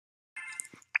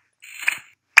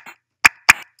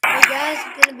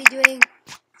gonna be doing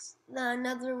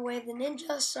another way of the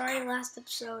ninja. Sorry, last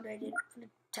episode I didn't put a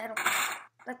title.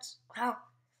 That's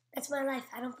my life.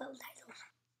 I don't put titles.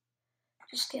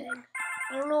 Just kidding.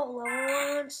 I don't know what level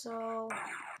we're on, so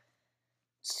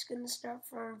it's gonna start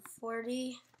from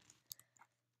 40.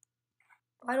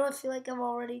 Why do I feel like I've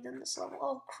already done this level?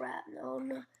 Oh crap,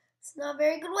 no. It's not a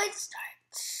very good way to start.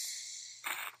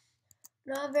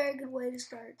 Not a very good way to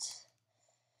start.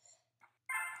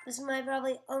 This is my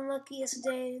probably unluckiest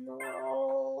day in the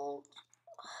world.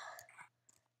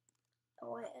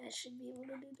 Oh wait, I should be able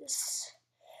to do this.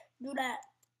 Do that.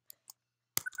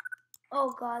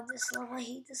 Oh god, this level, I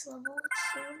hate this level. It's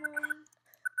so annoying.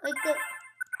 Like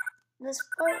this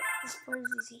part is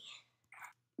easy.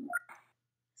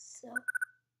 So,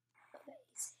 okay,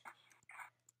 easy.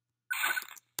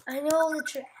 I know the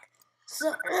trick.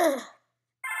 So,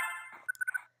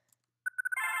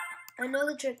 I know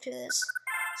the trick to this.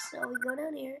 So we go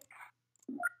down here.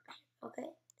 Okay.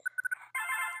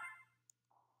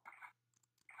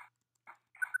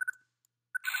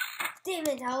 Damn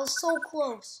it, I was so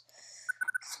close.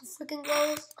 So freaking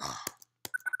close.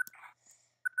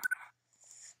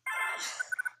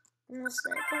 Almost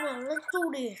there. Come on, let's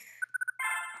do this.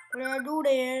 We're gonna do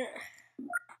this.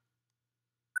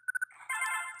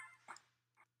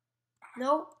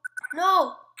 No.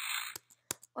 No!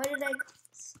 Why did I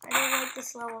don't like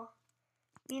this level.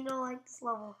 You don't like this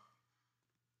level.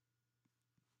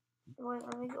 Wait,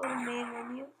 let me go to main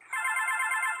menu.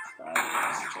 Sorry,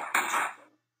 let's check this.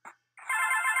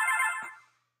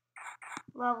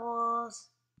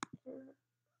 Levels.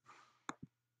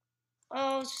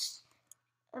 Oh,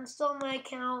 I'm still on my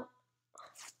account.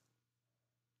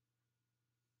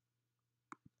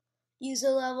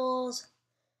 User levels.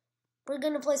 We're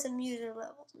gonna play some user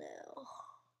levels now.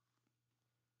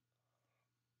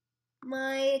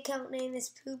 My account name is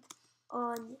Poop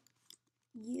on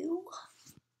You.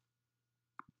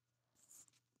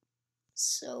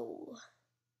 So,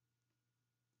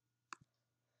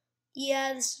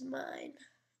 yeah, this is mine.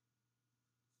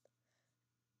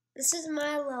 This is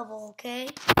my level, okay?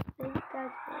 Thank you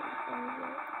guys for it.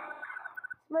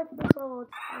 It's my first level, and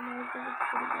I think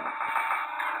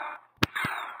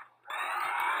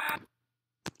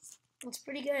it's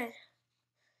pretty good.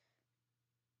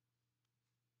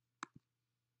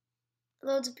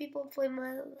 Loads of people play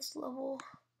this level.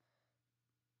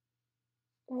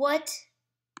 What?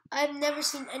 I've never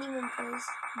seen anyone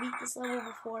beat this level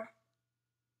before.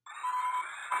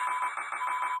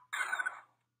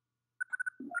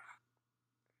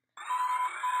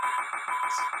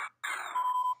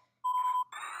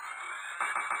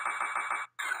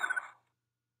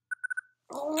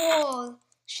 Oh,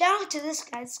 shout out to this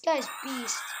guy. This guy's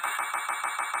beast.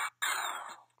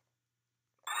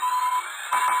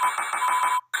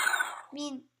 I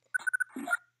mean,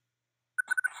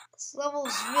 this level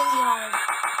is really hard.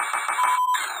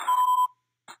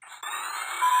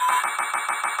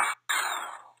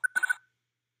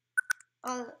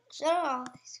 Shout out.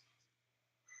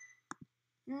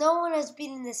 No one has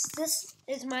beaten this. This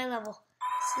is my level.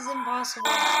 This is impossible.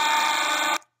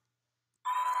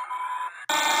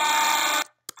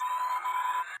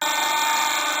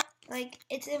 Like,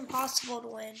 it's impossible to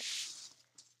win.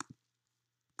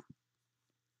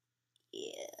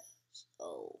 Yeah.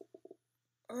 So,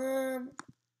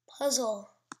 puzzle.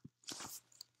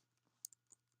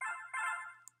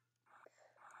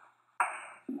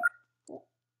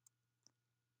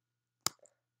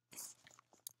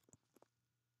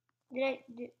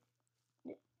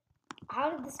 How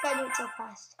did this guy do it so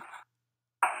fast?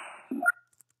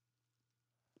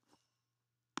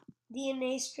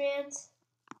 DNA strands.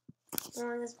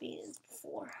 No, this beaten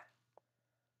before.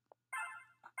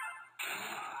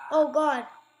 Oh god.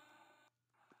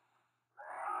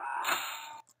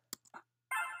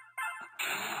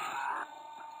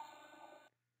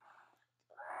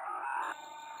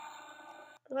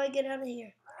 How do I get out of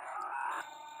here?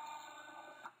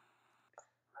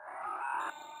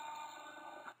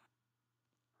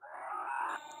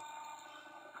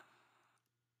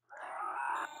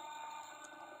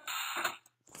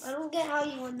 I don't get how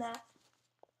you won that.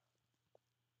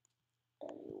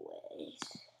 Anyways.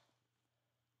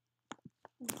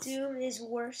 Doom is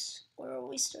worse. Where are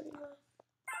we starting off?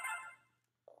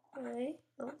 Okay,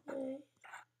 okay.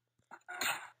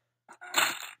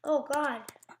 Oh god.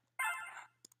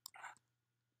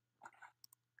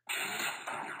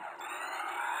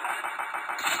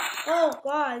 Oh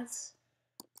god. It's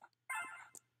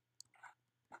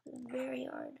very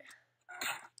hard.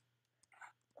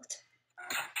 What?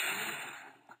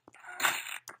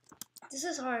 This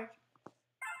is hard.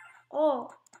 Oh.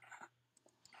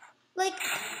 Like,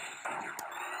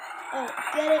 Oh,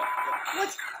 get it?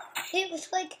 What? It was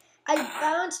like I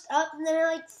bounced up and then it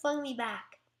like flung me back.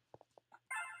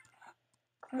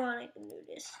 Come on, I can do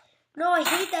this. No, I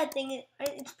hate that thing.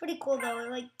 It's pretty cool though.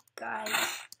 It like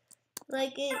guides.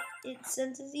 Like it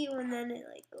senses you and then it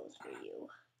like goes for you.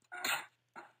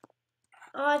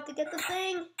 Oh, I have to get the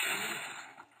thing.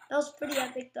 That was pretty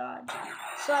epic dodge.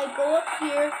 So I go up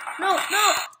here. No,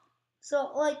 no.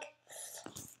 So like,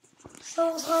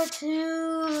 so hard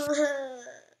to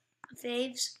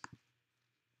faves.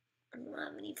 I don't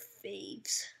have any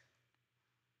faves.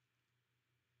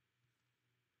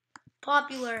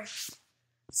 Popular.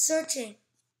 Searching.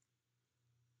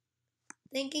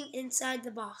 Thinking inside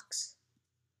the box.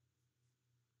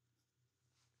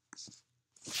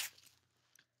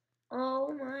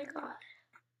 Oh my god.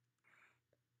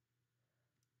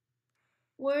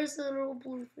 Where's the little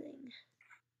blue thing?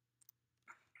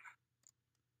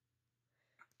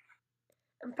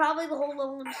 And probably the whole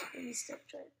level is going to be step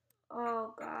right.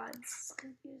 Oh god, this is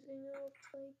confusing. It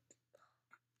looks like.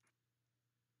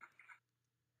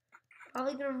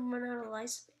 Probably gonna run out of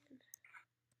lifespan.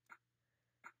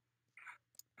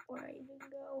 Where I even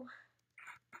go?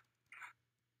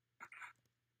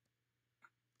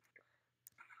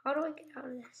 How do I get out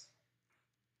of this?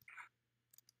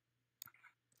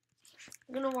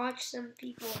 I'm gonna watch some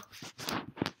people.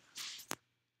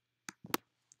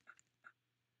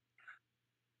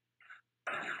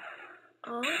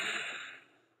 Oh.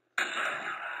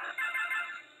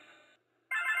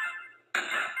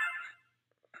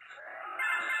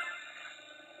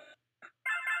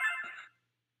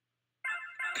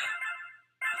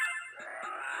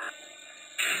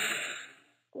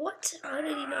 What? How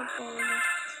did he not fall in that?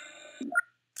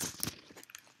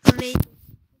 Amazing.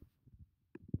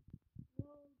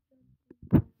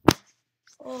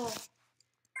 Oh.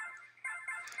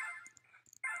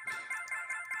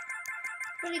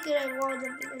 Pretty good at wall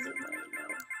jumping, as you might know.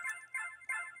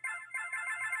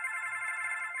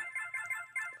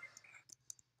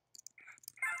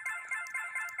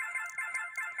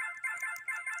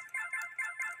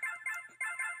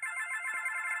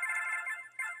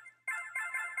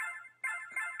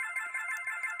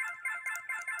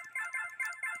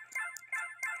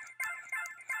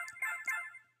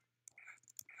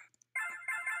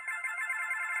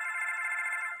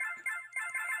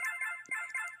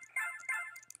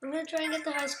 I'm gonna try and get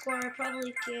the high score. I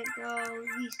probably can't go.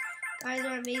 These guys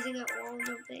are amazing at wall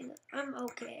jumping. I'm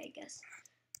okay, I guess.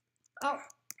 Oh,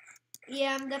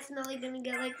 yeah, I'm definitely gonna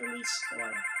get like the least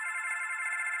score.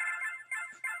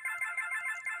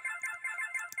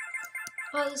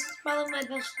 Oh, this is probably my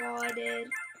best wall I did.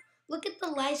 Look at the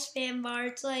lifespan bar.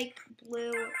 It's like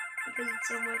blue because it's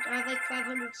so much. I have like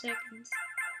 500 seconds.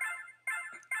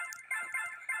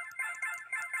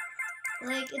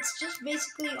 Like, it's just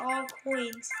basically all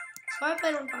coins. Sorry if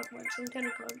I don't talk much. I'm kind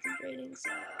of concentrating,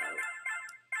 so...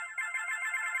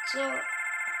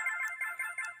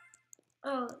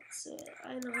 Oh, so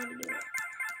I know how to do it.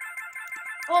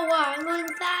 Oh, wow, I'm going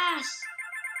fast!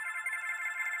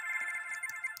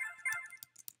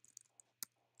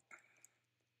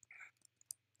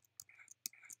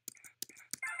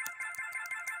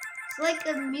 It's like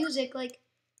the music, like...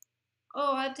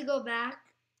 Oh, I have to go back.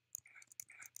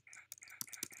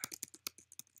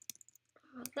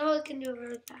 Now I can do it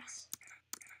really fast.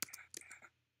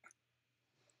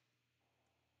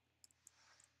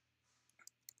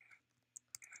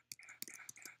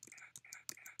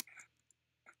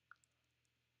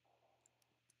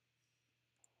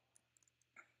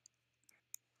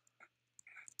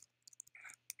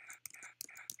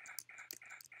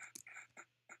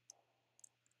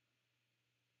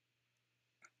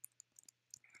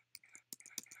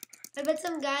 I bet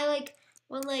some guy, like,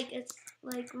 when, like, it's,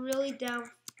 like, really down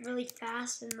really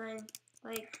fast and then,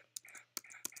 like,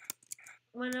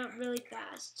 went up really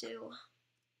fast, too.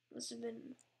 Must have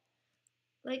been...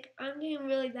 Like, I'm doing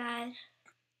really bad.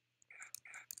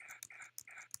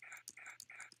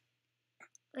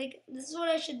 Like, this is what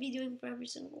I should be doing for every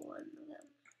single one of them.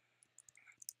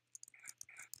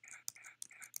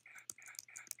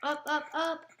 Up, up,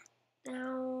 up.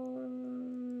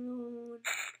 Down.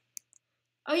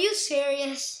 Are you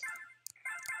serious?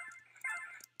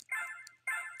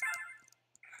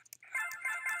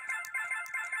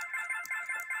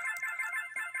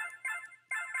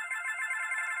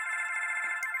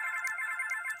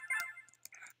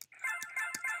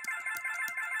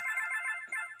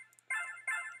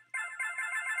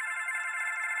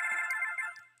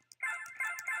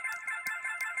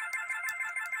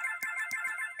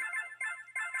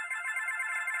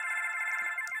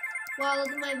 Wow,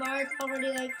 look at my bar, it's already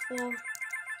like full.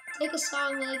 It's like a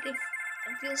song, like it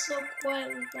feels so quiet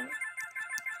with that.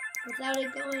 without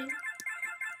it going.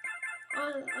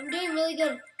 Oh, I'm doing really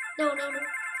good. No.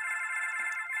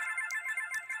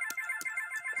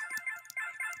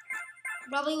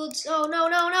 Probably would. Oh,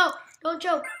 no. Don't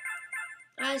choke.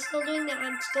 I'm still doing that.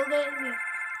 I'm still doing that.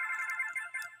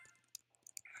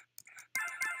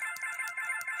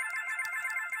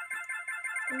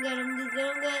 I'm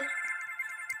good.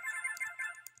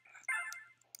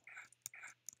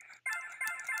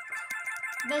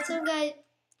 But some guy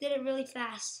did it really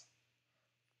fast.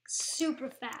 Super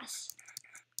fast.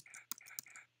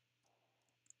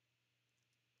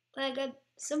 Like,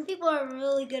 some people are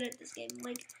really good at this game.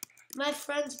 Like, my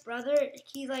friend's brother,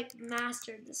 he, like,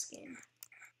 mastered this game.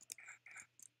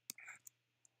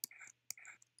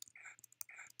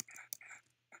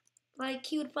 Like,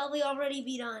 he would probably already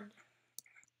be done.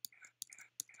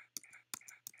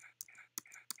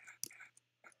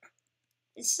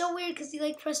 It's so weird because he,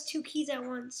 like, pressed 2 keys at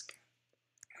once.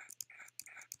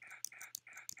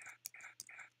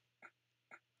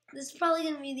 This is probably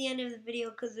going to be the end of the video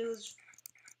because it was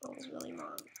really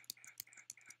long.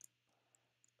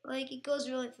 Like, it goes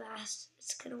really fast.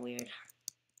 It's kind of weird.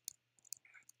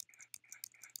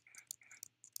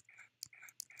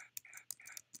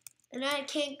 And I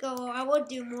can't go, I would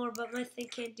do more, but my thing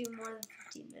can't do more than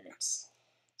 15 minutes.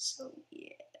 So,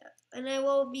 yeah. And I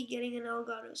will be getting an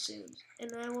Elgato soon.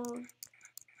 And I will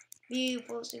be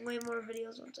posting way more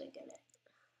videos once I get it.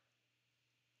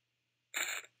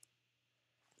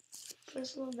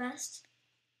 Personal best.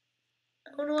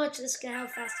 I want to watch this guy, how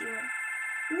fast he went.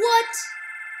 What?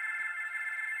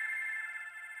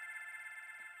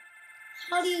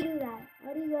 How do you do that?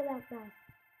 How do you go that fast?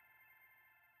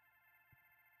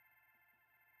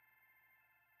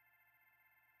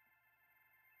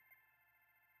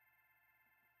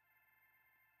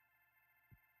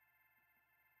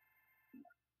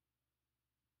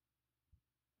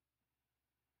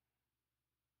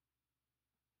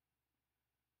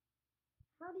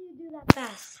 How do you do that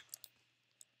fast?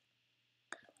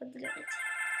 What did it?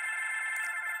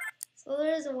 So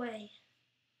there is a way.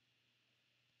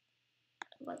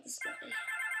 About this guy.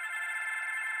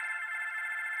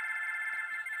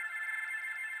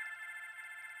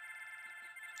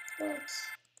 What?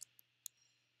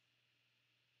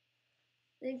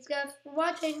 Thanks guys for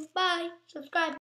watching. Bye. Subscribe.